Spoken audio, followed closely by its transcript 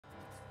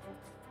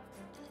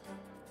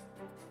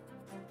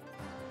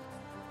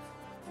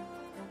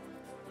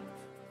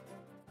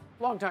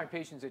Longtime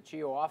patients at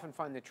CHEO often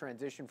find the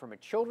transition from a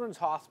children's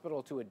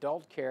hospital to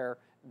adult care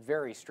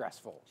very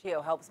stressful.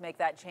 CHEO helps make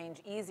that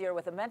change easier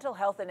with a mental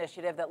health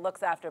initiative that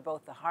looks after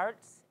both the heart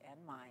and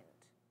mind.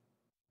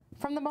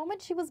 From the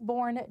moment she was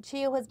born,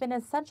 CHEO has been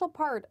an essential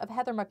part of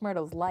Heather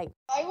McMurdo's life.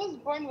 I was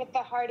born with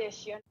the heart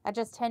issue. At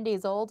just 10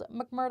 days old,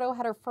 McMurdo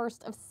had her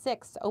first of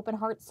 6 open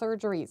heart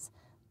surgeries,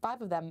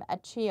 5 of them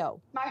at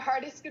CHEO. My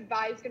hardest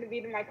goodbye is going to be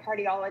to my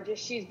cardiologist.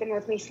 She's been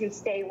with me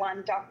since day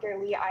one, Dr.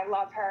 Lee. I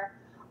love her.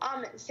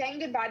 Saying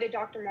goodbye to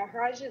Dr.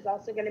 Maharaj is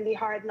also going to be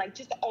hard,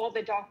 just all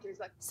the doctors.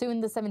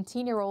 Soon, the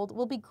 17-year-old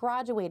will be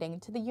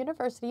graduating to the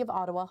University of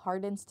Ottawa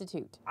Heart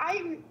Institute.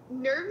 I'm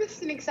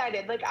nervous and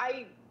excited.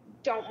 I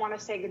don't want to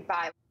say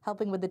goodbye.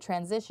 Helping with the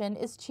transition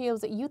is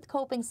CHEO's Youth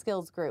Coping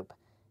Skills Group,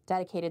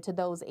 dedicated to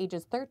those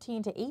ages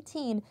 13 to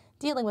 18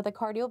 dealing with a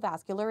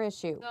cardiovascular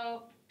issue.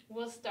 So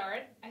we'll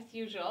start as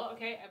usual,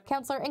 okay?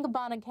 Councillor Inga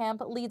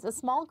Bonenkamp leads a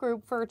small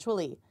group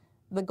virtually.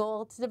 The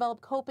goal to develop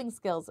coping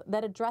skills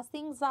that address the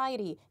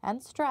anxiety and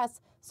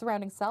stress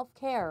surrounding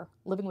self-care,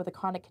 living with a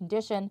chronic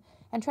condition,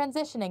 and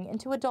transitioning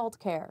into adult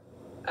care.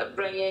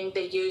 Bringing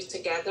the youth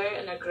together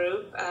in a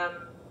group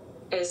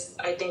is,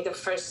 I think, the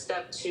first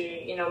step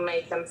to,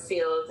 make them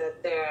feel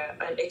that they're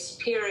an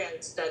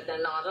experience, that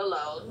they're not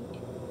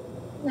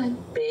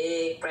alone.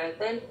 Big breath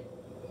in,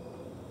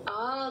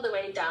 all the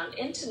way down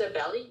into the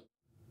belly.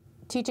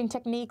 Teaching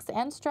techniques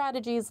and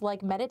strategies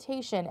like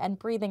meditation and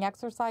breathing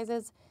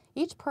exercises,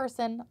 each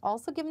person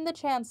also given the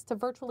chance to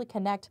virtually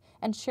connect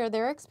and share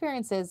their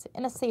experiences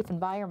in a safe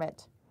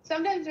environment.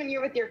 Sometimes when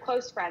you're with your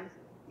close friends,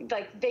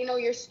 they know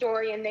your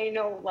story and they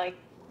know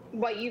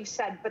what you've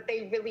said, but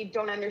they really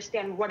don't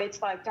understand what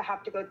it's like to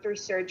have to go through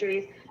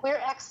surgeries. We're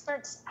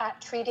experts at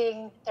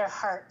treating their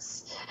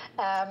hearts,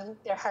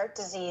 their heart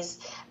disease.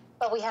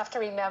 But we have to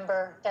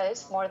remember that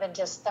it's more than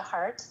just the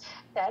heart,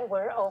 that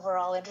we're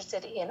overall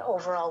interested in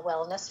overall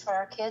wellness for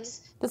our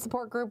kids. The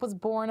support group was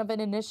born of an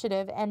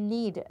initiative and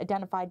need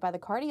identified by the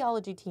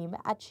cardiology team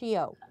at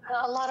CHEO.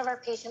 A lot of our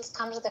patients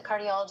come to the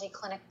cardiology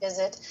clinic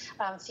visit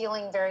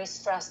feeling very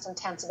stressed and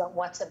tense about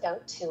what's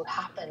about to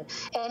happen.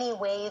 Any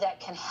way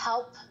that can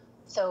help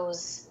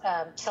those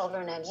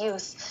children and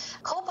youth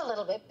cope a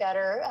little bit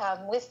better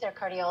with their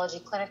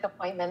cardiology clinic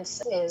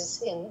appointments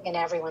is in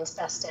everyone's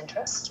best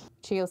interest.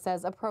 CHEO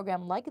says a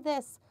program like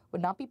this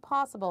would not be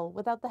possible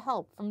without the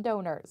help from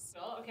donors.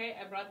 Okay,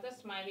 I brought the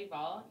smiley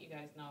ball. You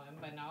guys know him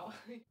by now.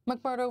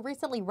 McMurdo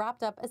recently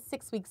wrapped up a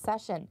 6-week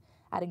session,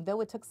 adding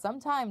though it took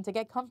some time to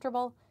get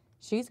comfortable,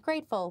 she's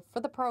grateful for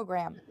the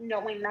program.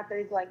 Knowing that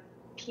there's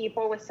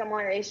people with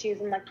similar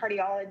issues in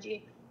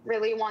cardiology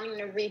really wanting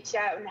to reach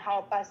out and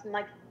help us and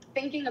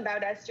thinking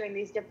about us during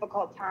these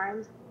difficult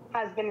times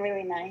has been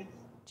really nice.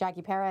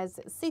 Jackie Perez,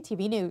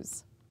 CTV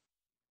News.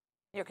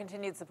 Your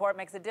continued support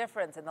makes a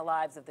difference in the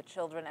lives of the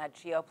children at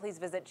CHEO. Please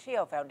visit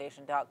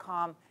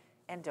CHEOFoundation.com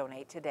and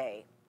donate today.